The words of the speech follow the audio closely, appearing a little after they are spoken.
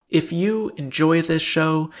If you enjoy this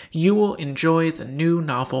show, you will enjoy the new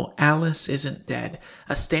novel Alice Isn't Dead,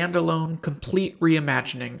 a standalone, complete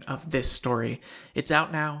reimagining of this story. It's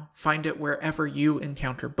out now. Find it wherever you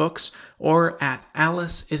encounter books or at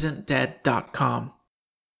aliceisn'tdead.com.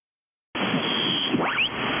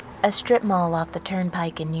 A strip mall off the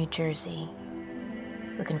turnpike in New Jersey.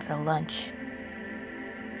 Looking for lunch.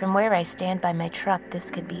 From where I stand by my truck,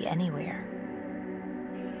 this could be anywhere.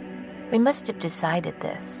 We must have decided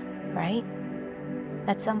this, right?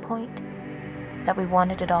 At some point? That we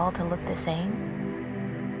wanted it all to look the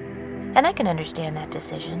same? And I can understand that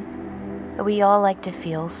decision. But we all like to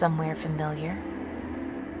feel somewhere familiar.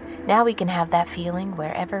 Now we can have that feeling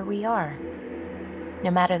wherever we are.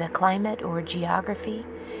 No matter the climate or geography,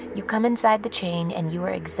 you come inside the chain and you are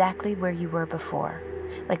exactly where you were before,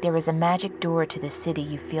 like there is a magic door to the city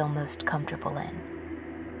you feel most comfortable in.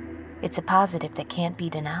 It's a positive that can't be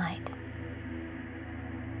denied.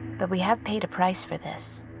 But we have paid a price for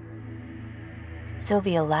this.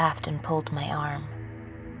 Sylvia laughed and pulled my arm.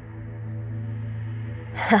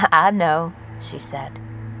 I know, she said.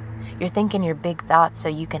 You're thinking your big thoughts so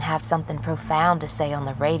you can have something profound to say on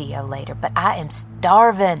the radio later, but I am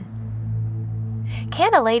starving.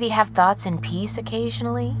 Can't a lady have thoughts in peace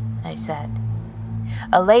occasionally? I said.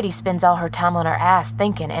 A lady spends all her time on her ass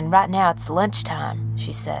thinking, and right now it's lunchtime,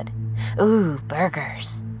 she said. Ooh,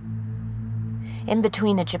 burgers. In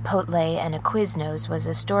between a Chipotle and a Quiznos was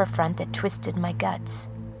a storefront that twisted my guts.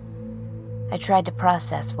 I tried to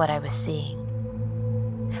process what I was seeing.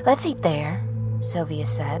 Let's eat there, Sylvia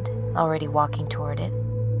said, already walking toward it.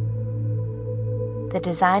 The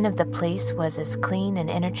design of the place was as clean and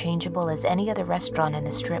interchangeable as any other restaurant in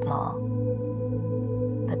the strip mall.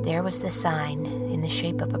 But there was the sign in the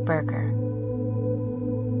shape of a burger.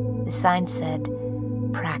 The sign said,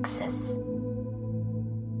 Praxis.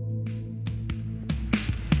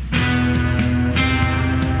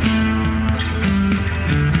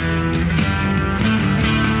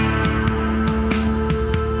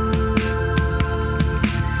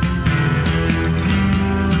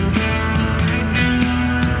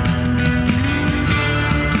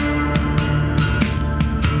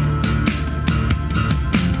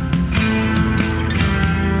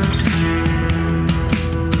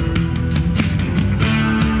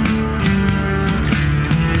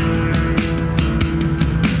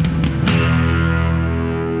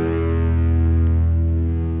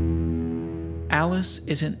 Alice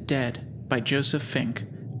Isn't Dead by Joseph Fink,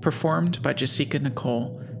 performed by Jessica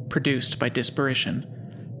Nicole, produced by Disparition.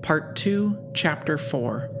 Part 2, Chapter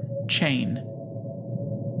 4, Chain.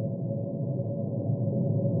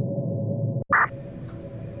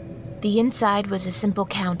 The inside was a simple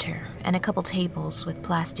counter and a couple tables with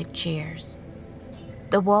plastic chairs.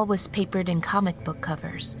 The wall was papered in comic book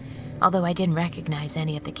covers, although I didn't recognize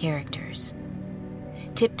any of the characters.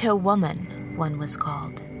 Tiptoe Woman, one was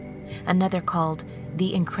called. Another called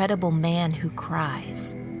The Incredible Man Who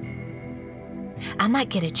Cries. I might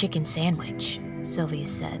get a chicken sandwich, Sylvia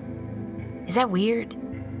said. Is that weird,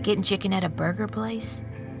 getting chicken at a burger place?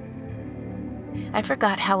 I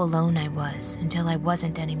forgot how alone I was until I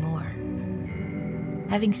wasn't anymore.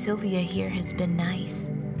 Having Sylvia here has been nice.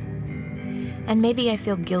 And maybe I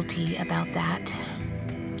feel guilty about that,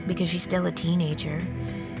 because she's still a teenager,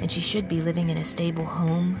 and she should be living in a stable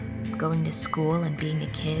home, going to school and being a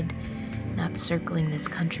kid, not circling this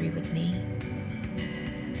country with me.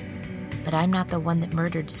 But I'm not the one that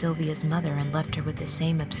murdered Sylvia's mother and left her with the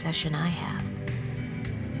same obsession I have.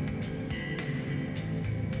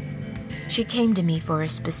 She came to me for a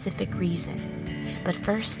specific reason, but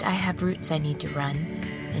first I have routes I need to run,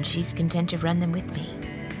 and she's content to run them with me.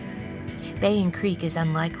 Bay and Creek is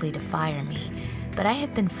unlikely to fire me, but I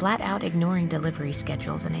have been flat out ignoring delivery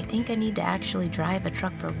schedules, and I think I need to actually drive a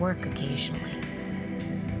truck for work occasionally.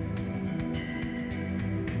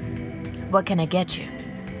 What can I get you?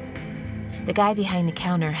 The guy behind the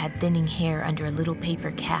counter had thinning hair under a little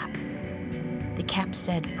paper cap. The cap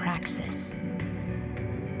said Praxis.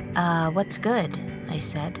 What's good? I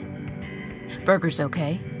said. Burger's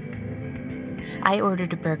okay. I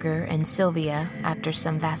ordered a burger, and Sylvia, after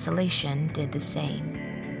some vacillation, did the same.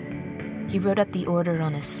 He wrote up the order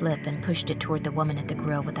on a slip and pushed it toward the woman at the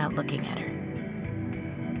grill without looking at her.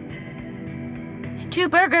 2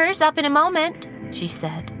 burgers up in a moment, she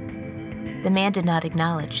said. The man did not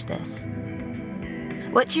acknowledge this.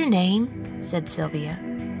 What's your name? Said Sylvia.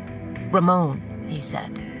 Ramon, he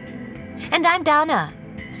said. And I'm Donna,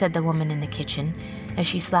 said the woman in the kitchen, as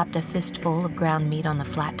she slapped a fistful of ground meat on the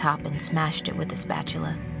flat top and smashed it with a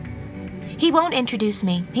spatula. He won't introduce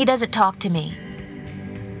me. He doesn't talk to me.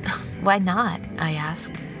 Why not? I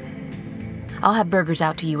asked. I'll have burgers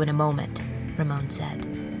out to you in a moment, Ramon said.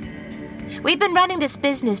 We've been running this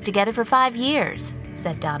business together for 5 years,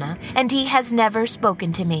 said Donna, and he has never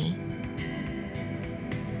spoken to me.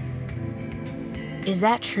 Is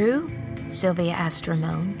that true? Sylvia asked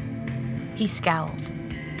Ramon. He scowled.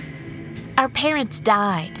 Our parents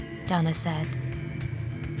died, Donna said.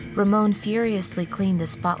 Ramon furiously cleaned the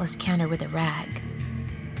spotless counter with a rag.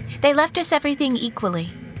 They left us everything equally.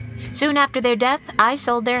 Soon after their death, I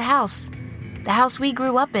sold their house, the house we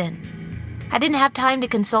grew up in. I didn't have time to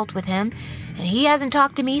consult with him, and he hasn't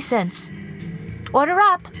talked to me since. Order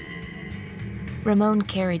up! Ramon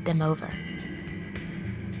carried them over.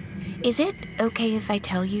 Is it okay if I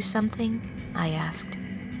tell you something? I asked.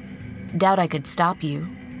 Doubt I could stop you,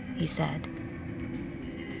 he said.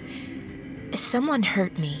 Someone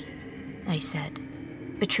hurt me, I said.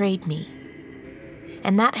 Betrayed me.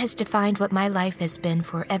 And that has defined what my life has been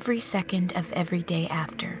for every second of every day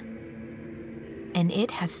after. And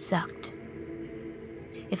it has sucked.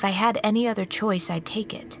 If I had any other choice, I'd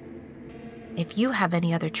take it. If you have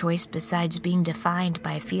any other choice besides being defined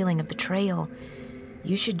by a feeling of betrayal,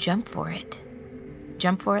 you should jump for it.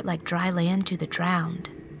 Jump for it like dry land to the drowned.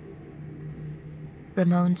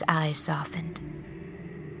 Ramon's eyes softened.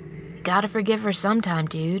 You gotta forgive her sometime,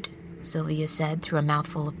 dude, Sylvia said through a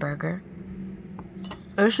mouthful of burger.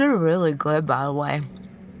 This is really good, by the way.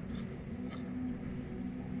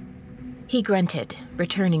 He grunted,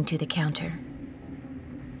 returning to the counter.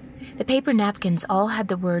 The paper napkins all had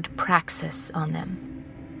the word Praxis on them.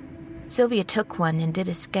 Sylvia took one and did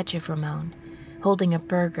a sketch of Ramon, holding a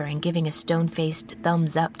burger and giving a stone-faced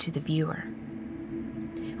thumbs up to the viewer.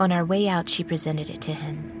 On our way out, she presented it to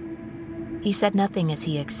him. He said nothing as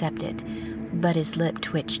he accepted, but his lip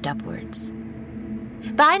twitched upwards.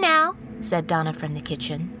 Bye now, said Donna from the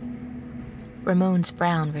kitchen. Ramon's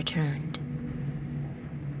frown returned.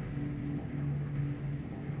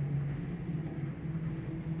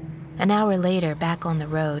 An hour later, back on the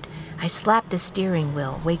road, I slapped the steering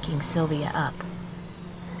wheel, waking Sylvia up.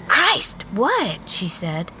 Christ, what? She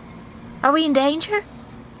said. Are we in danger?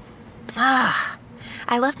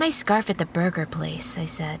 I left my scarf at the burger place, I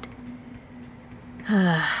said.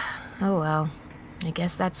 Oh well, I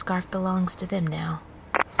guess that scarf belongs to them now.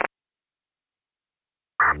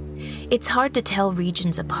 It's hard to tell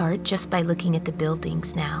regions apart just by looking at the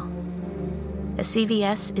buildings now. A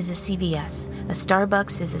CVS is a CVS. A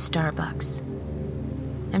Starbucks is a Starbucks.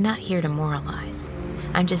 I'm not here to moralize.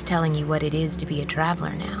 I'm just telling you what it is to be a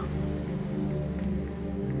traveler now.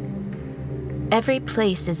 Every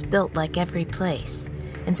place is built like every place,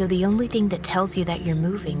 and so the only thing that tells you that you're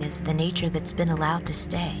moving is the nature that's been allowed to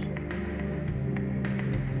stay.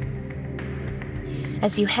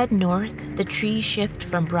 As you head north, the trees shift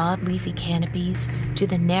from broad leafy canopies to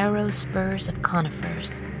the narrow spurs of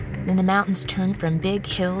conifers, and the mountains turn from big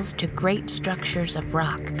hills to great structures of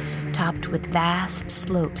rock, topped with vast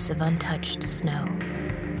slopes of untouched snow.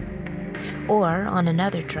 Or, on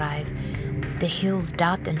another drive, the hills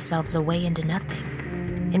dot themselves away into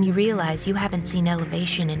nothing, and you realize you haven't seen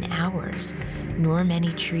elevation in hours, nor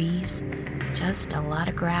many trees, just a lot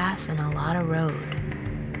of grass and a lot of road.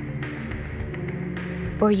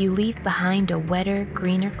 Or you leave behind a wetter,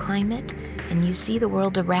 greener climate, and you see the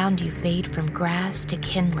world around you fade from grass to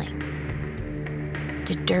kindling,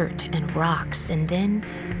 to dirt and rocks, and then,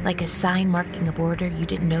 like a sign marking a border you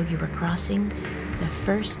didn't know you were crossing, the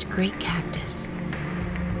first great cactus,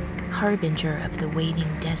 harbinger of the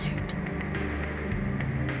waiting desert.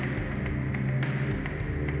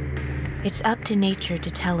 It's up to nature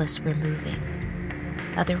to tell us we're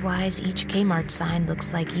moving. Otherwise, each Kmart sign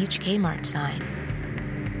looks like each Kmart sign.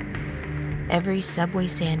 Every Subway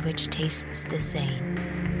sandwich tastes the same.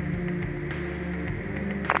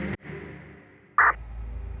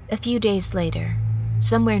 A few days later,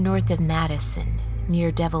 somewhere north of Madison,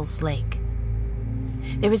 near Devil's Lake,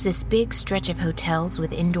 there was this big stretch of hotels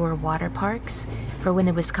with indoor water parks for when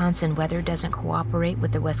the Wisconsin weather doesn't cooperate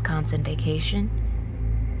with the Wisconsin vacation.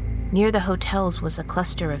 Near the hotels was a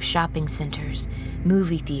cluster of shopping centers,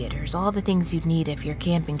 movie theaters, all the things you'd need if your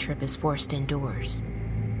camping trip is forced indoors.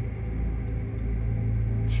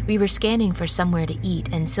 We were scanning for somewhere to eat,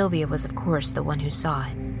 and Sylvia was, of course, the one who saw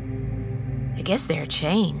it. I guess they're a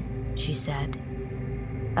chain, she said.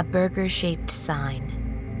 A burger-shaped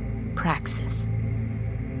sign. Praxis.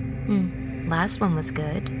 Last one was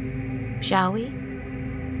good. Shall we?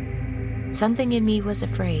 Something in me was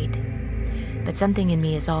afraid. But something in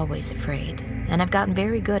me is always afraid, and I've gotten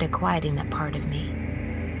very good at quieting that part of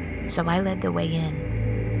me. So I led the way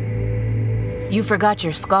in. You forgot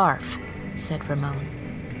your scarf, said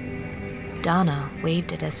Ramon. Donna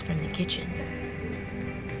waved at us from the kitchen.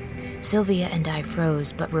 Sylvia and I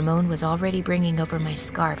froze, but Ramon was already bringing over my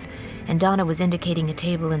scarf, and Donna was indicating a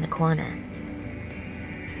table in the corner.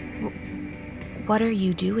 "What are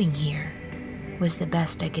you doing here?" was the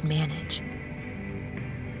best I could manage.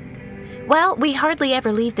 "Well, we hardly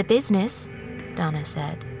ever leave the business," Donna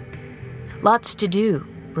said. "Lots to do,"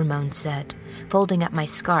 Ramon said, folding up my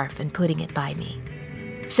scarf and putting it by me.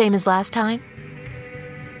 "Same as last time?"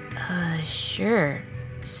 Sure,"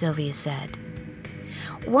 Sylvia said.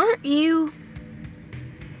 "Weren't you—"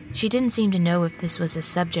 She didn't seem to know if this was a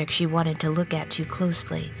subject she wanted to look at too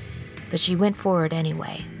closely, but she went forward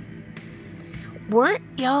anyway. "Weren't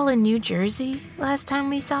y'all in New Jersey last time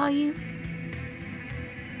we saw you?"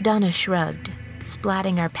 Donna shrugged,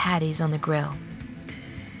 splatting our patties on the grill.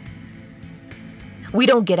 "We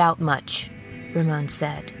don't get out much," Ramon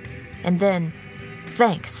said, and then,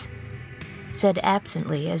 "Thanks," said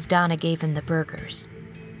absently as Donna gave him the burgers.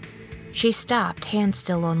 She stopped, hand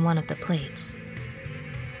still on one of the plates.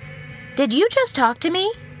 "Did you just talk to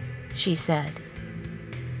me?" she said.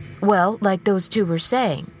 "Well, like those two were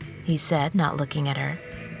saying," he said, not looking at her.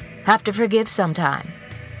 "Have to forgive sometime."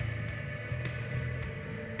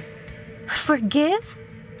 "Forgive?"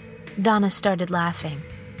 Donna started laughing.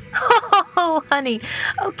 "Oh, honey,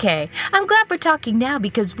 okay. I'm glad we're talking now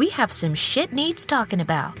because we have some shit needs talking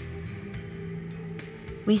about."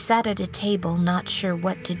 We sat at a table, not sure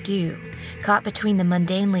what to do, caught between the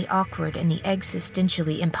mundanely awkward and the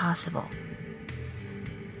existentially impossible.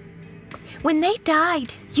 "When they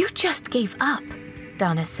died, you just gave up,"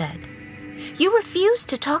 Donna said. "You refused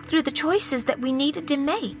to talk through the choices that we needed to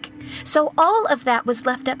make, so all of that was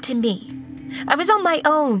left up to me. I was on my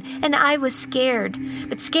own, and I was scared.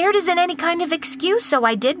 But scared isn't any kind of excuse, so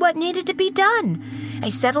I did what needed to be done. I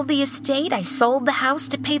settled the estate, I sold the house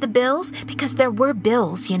to pay the bills, because there were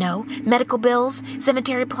bills, medical bills,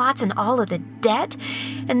 cemetery plots, and all of the debt.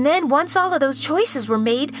 And then once all of those choices were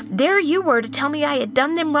made, there you were to tell me I had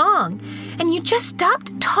done them wrong. And you just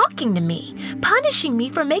stopped talking to me, punishing me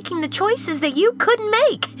for making the choices that you couldn't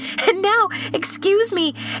make. And now, excuse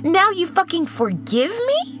me, now you fucking forgive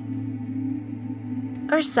me?"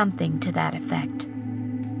 Or something to that effect.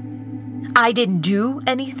 "I didn't do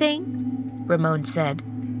anything," Ramon said.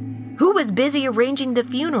 "Who was busy arranging the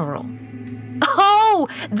funeral?" "Oh,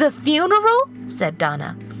 the funeral?" said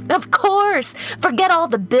Donna. "Of course. Forget all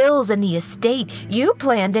the bills and the estate. You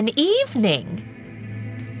planned an evening."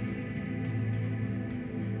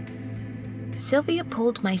 Sylvia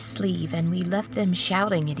pulled my sleeve and we left them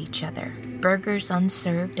shouting at each other, burgers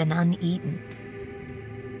unserved and uneaten.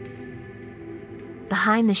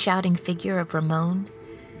 Behind the shouting figure of Ramon,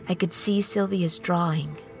 I could see Sylvia's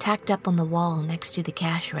drawing tacked up on the wall next to the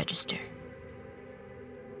cash register.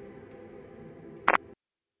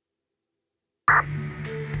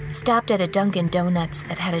 Stopped at a Dunkin' Donuts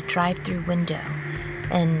that had a drive-through window,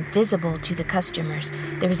 and visible to the customers,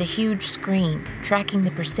 there was a huge screen tracking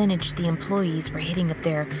the percentage the employees were hitting of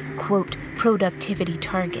their, quote, productivity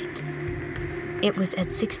target. It was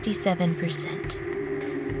at 67%.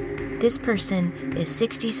 This person is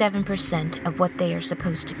 67% of what they are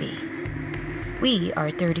supposed to be. We are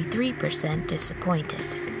 33%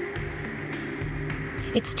 disappointed.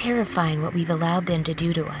 It's terrifying what we've allowed them to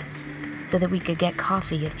do to us, so that we could get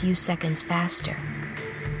coffee a few seconds faster.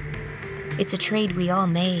 It's a trade we all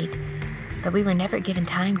made, but we were never given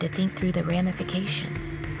time to think through the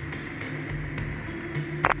ramifications.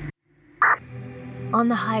 On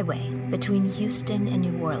the highway between Houston and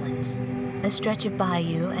New Orleans, a stretch of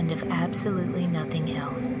bayou and of absolutely nothing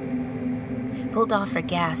else. Pulled off for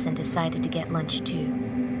gas and decided to get lunch too.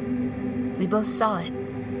 We both saw it,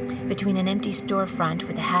 between an empty storefront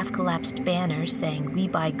with a half-collapsed banner saying "We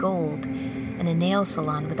Buy Gold" and a nail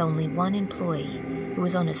salon with only one employee who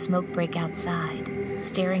was on a smoke break outside,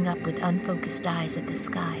 staring up with unfocused eyes at the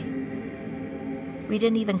sky. We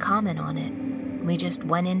didn't even comment on it. We just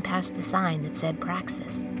went in past the sign that said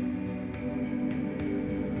Praxis.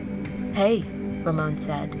 "Hey," Ramon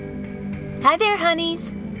said. "Hi there,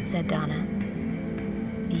 honeys," said Donna.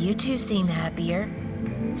 "You two seem happier,"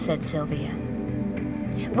 said Sylvia.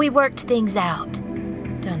 "We worked things out,"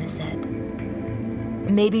 Donna said.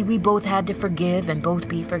 "Maybe we both had to forgive and both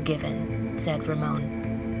be forgiven," said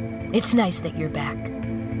Ramon. "It's nice that you're back.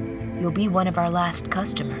 You'll be one of our last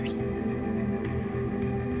customers."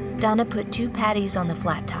 Donna put 2 patties on the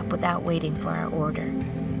flat top without waiting for our order.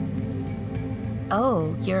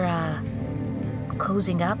 "Oh, you're,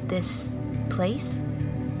 closing up this place?"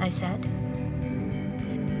 I said.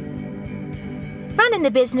 "Running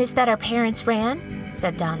the business that our parents ran,"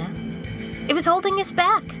 said Donna. "It was holding us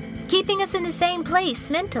back, keeping us in the same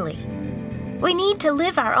place mentally. We need to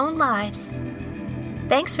live our own lives."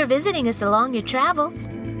 Thanks for visiting us along your travels.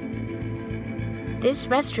 This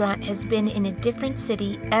restaurant has been in a different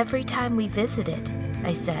city every time we visited,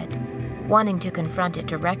 I said, wanting to confront it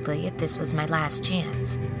directly if this was my last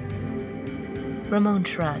chance. Ramon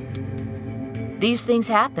shrugged. These things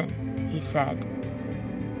happen, he said.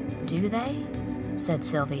 Do they? Said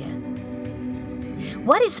Sylvia.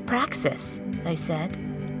 What is praxis? I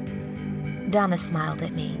said. Donna smiled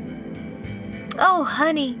at me. Oh,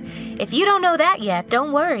 honey, if you don't know that yet,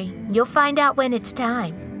 don't worry. You'll find out when it's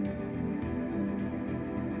time.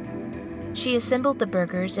 She assembled the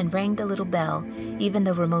burgers and rang the little bell, even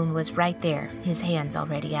though Ramon was right there, his hands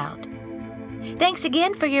already out. Thanks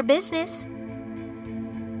again for your business.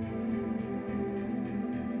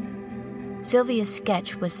 Sylvia's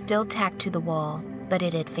sketch was still tacked to the wall, but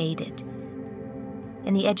it had faded,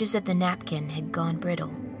 and the edges of the napkin had gone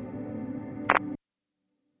brittle.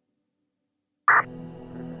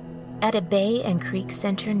 At a bay and creek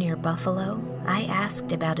center near Buffalo, I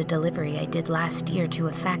asked about a delivery I did last year to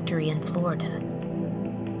a factory in Florida.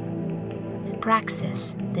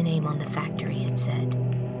 Praxis, the name on the factory had said.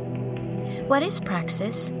 What is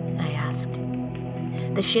Praxis? I asked.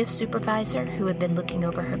 The shift supervisor, who had been looking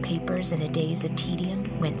over her papers in a daze of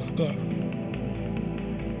tedium, went stiff.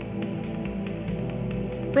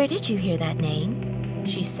 Where did you hear that name?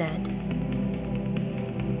 She said.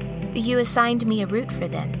 You assigned me a route for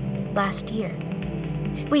them last year.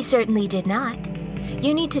 We certainly did not.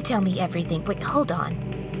 You need to tell me everything. Wait, hold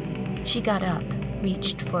on. She got up,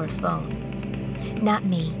 reached for a phone. Not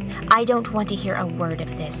me. I don't want to hear a word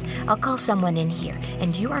of this. I'll call someone in here,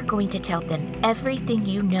 and you are going to tell them everything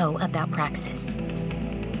you know about Praxis.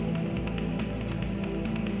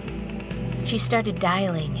 She started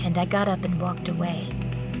dialing, and I got up and walked away.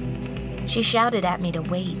 She shouted at me to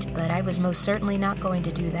wait, but I was most certainly not going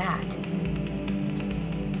to do that.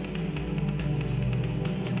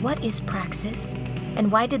 What is Praxis,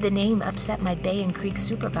 and why did the name upset my Bay and Creek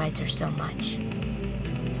supervisor so much?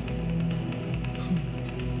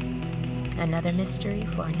 Another mystery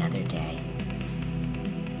for another day.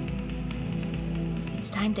 It's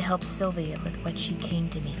time to help Sylvia with what she came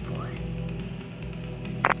to me for.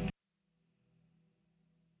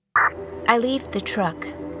 I leave the truck,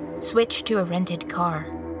 switch to a rented car.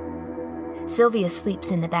 Sylvia sleeps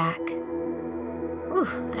in the back. Ooh,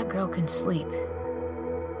 that girl can sleep.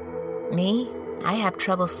 Me, I have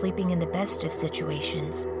trouble sleeping in the best of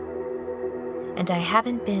situations. And I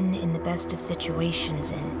haven't been in the best of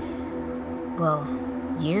situations in, well,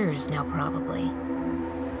 years now probably.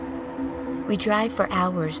 We drive for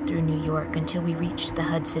hours through New York until we reach the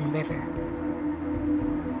Hudson River.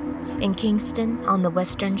 In Kingston, on the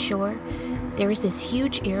western shore, there is this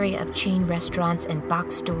huge area of chain restaurants and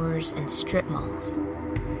box stores and strip malls.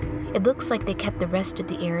 It looks like they kept the rest of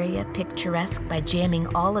the area picturesque by jamming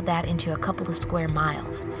all of that into a couple of square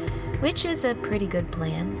miles, which is a pretty good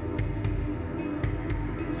plan.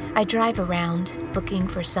 I drive around, looking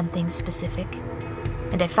for something specific,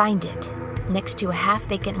 and I find it, next to a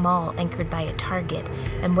half-vacant mall anchored by a Target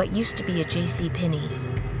and what used to be a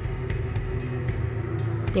JCPenney's.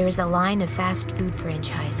 There is a line of fast food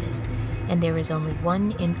franchises, and there is only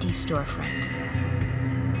one empty storefront.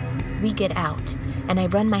 We get out, and I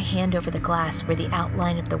run my hand over the glass where the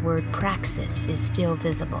outline of the word Praxis is still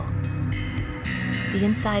visible. The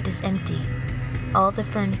inside is empty, all the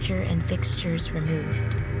furniture and fixtures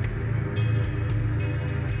removed.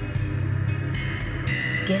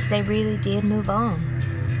 Guess they really did move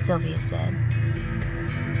on, Sylvia said.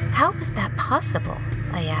 How was that possible?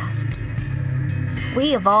 I asked.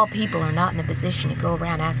 We of all people are not in a position to go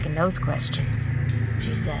around asking those questions,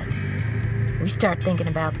 she said. We start thinking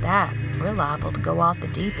about that, we're liable to go off the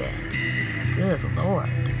deep end. Good Lord.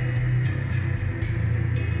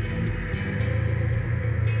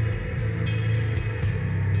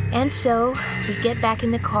 And so, we get back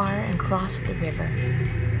in the car and cross the river.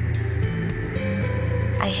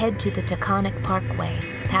 I head to the Taconic Parkway,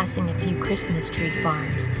 passing a few Christmas tree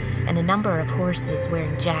farms and a number of horses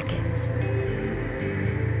wearing jackets.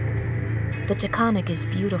 The Taconic is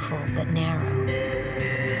beautiful but narrow.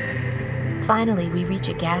 Finally, we reach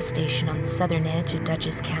a gas station on the southern edge of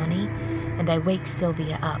Dutchess County, and I wake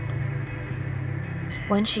Sylvia up.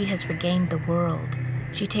 Once she has regained the world,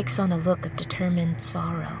 she takes on a look of determined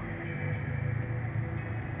sorrow.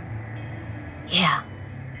 Yeah,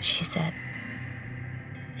 she said.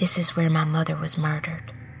 This is where my mother was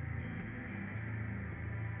murdered.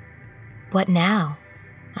 What now?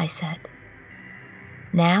 I said.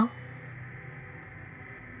 Now?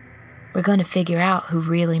 We're going to figure out who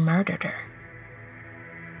really murdered her.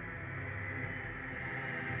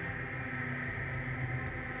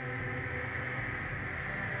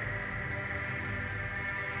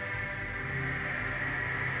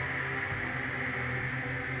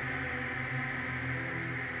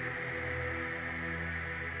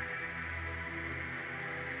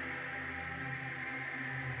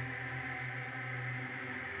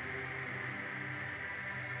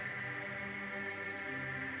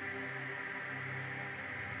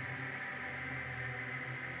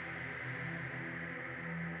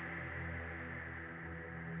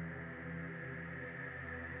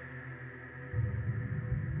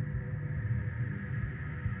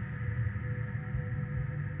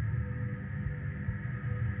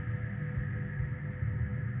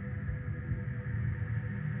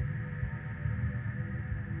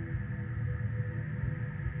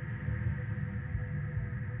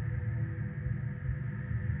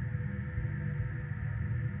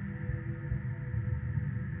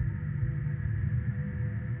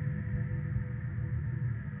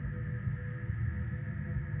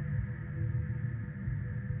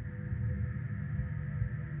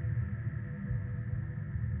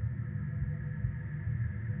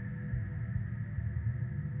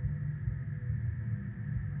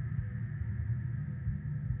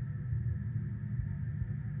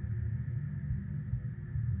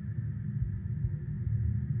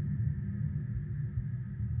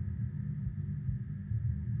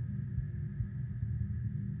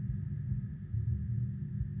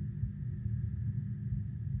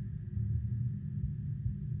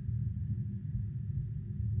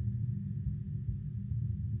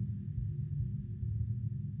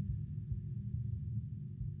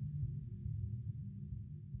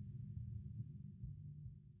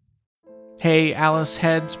 Hey Alice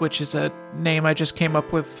Heads, which is a name I just came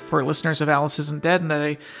up with for listeners of Alice Isn't Dead and that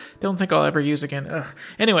I don't think I'll ever use again. Ugh.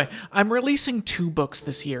 Anyway, I'm releasing 2 books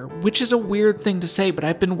this year, which is a weird thing to say, but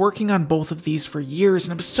I've been working on both of these for years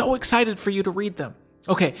and I'm so excited for you to read them.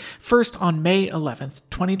 Okay, first on May 11th,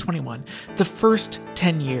 2021, The First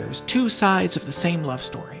 10 Years, 2 sides of the same love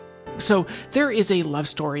story. So there is a love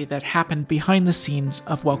story that happened behind the scenes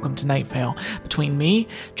of Welcome to Night Vale between me,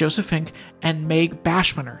 Joseph Fink, and Meg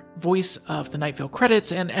Bashmaner, voice of the Night Vale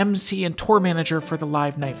credits and MC and tour manager for the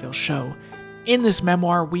live Night Vale show. In this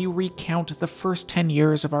memoir, we recount the first 10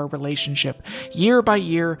 years of our relationship, year by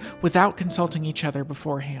year, without consulting each other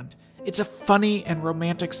beforehand. It's a funny and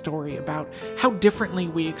romantic story about how differently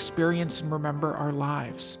we experience and remember our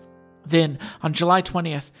lives. Then, on July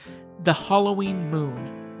 20th, The Halloween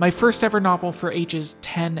Moon, my first ever novel for ages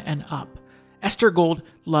 10 and up. Esther Gold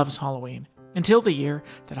loves Halloween, until the year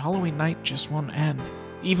that Halloween night just won't end.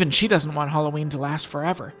 Even she doesn't want Halloween to last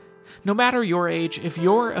forever. No matter your age, if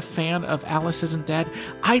you're a fan of Alice Isn't Dead,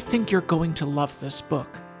 I think you're going to love this book.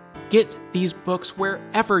 Get these books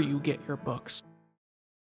wherever you get your books.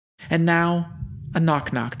 And now, a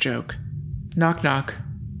knock-knock joke. Knock knock.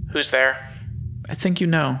 Who's there? I think you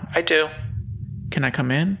know. I do. Can I come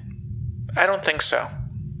in? I don't think so.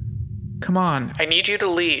 Come on. I need you to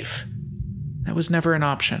leave. That was never an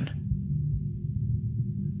option.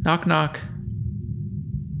 Knock knock.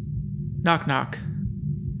 Knock knock.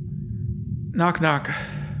 Knock knock.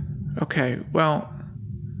 Okay, well...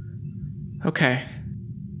 Okay.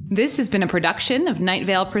 This has been a production of Night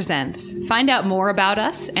Vale Presents. Find out more about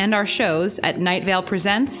us and our shows at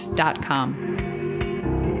nightvalepresents.com.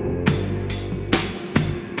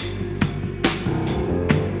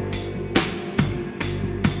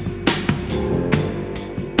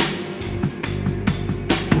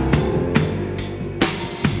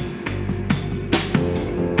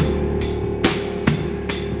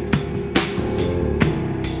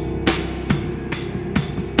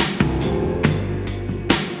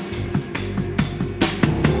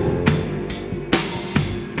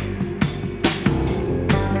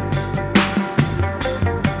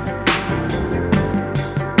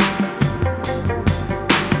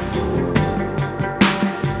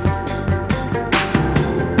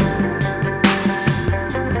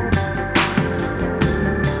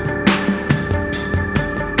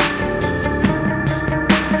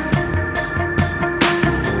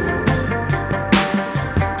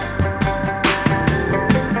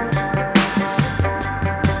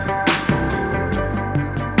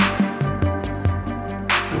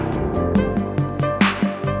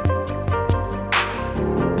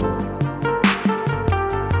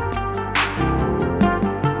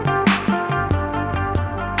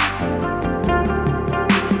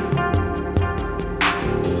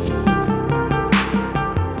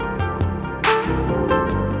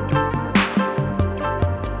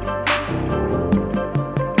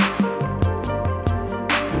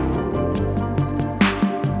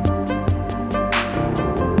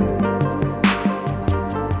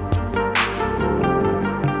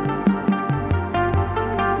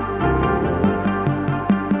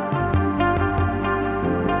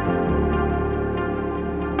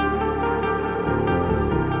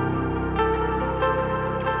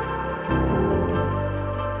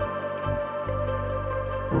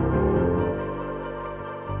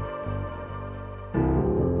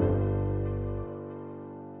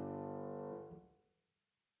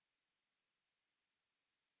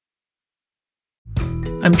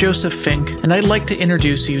 I'm Joseph Fink, and I'd like to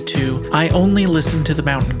introduce you to I Only Listen to the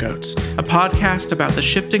Mountain Goats, a podcast about the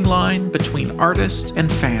shifting line between artist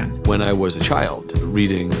and fan. When I was a child,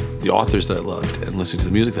 reading the authors that I loved and listening to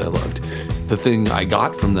the music that I loved, the thing I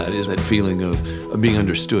got from that is that feeling of being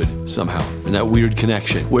understood somehow, and that weird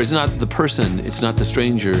connection, where it's not the person, it's not the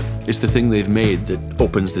stranger, it's the thing they've made that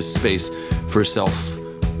opens this space for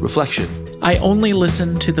self-reflection. I Only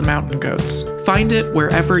Listen to the Mountain Goats. Find it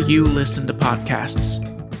wherever you listen to podcasts.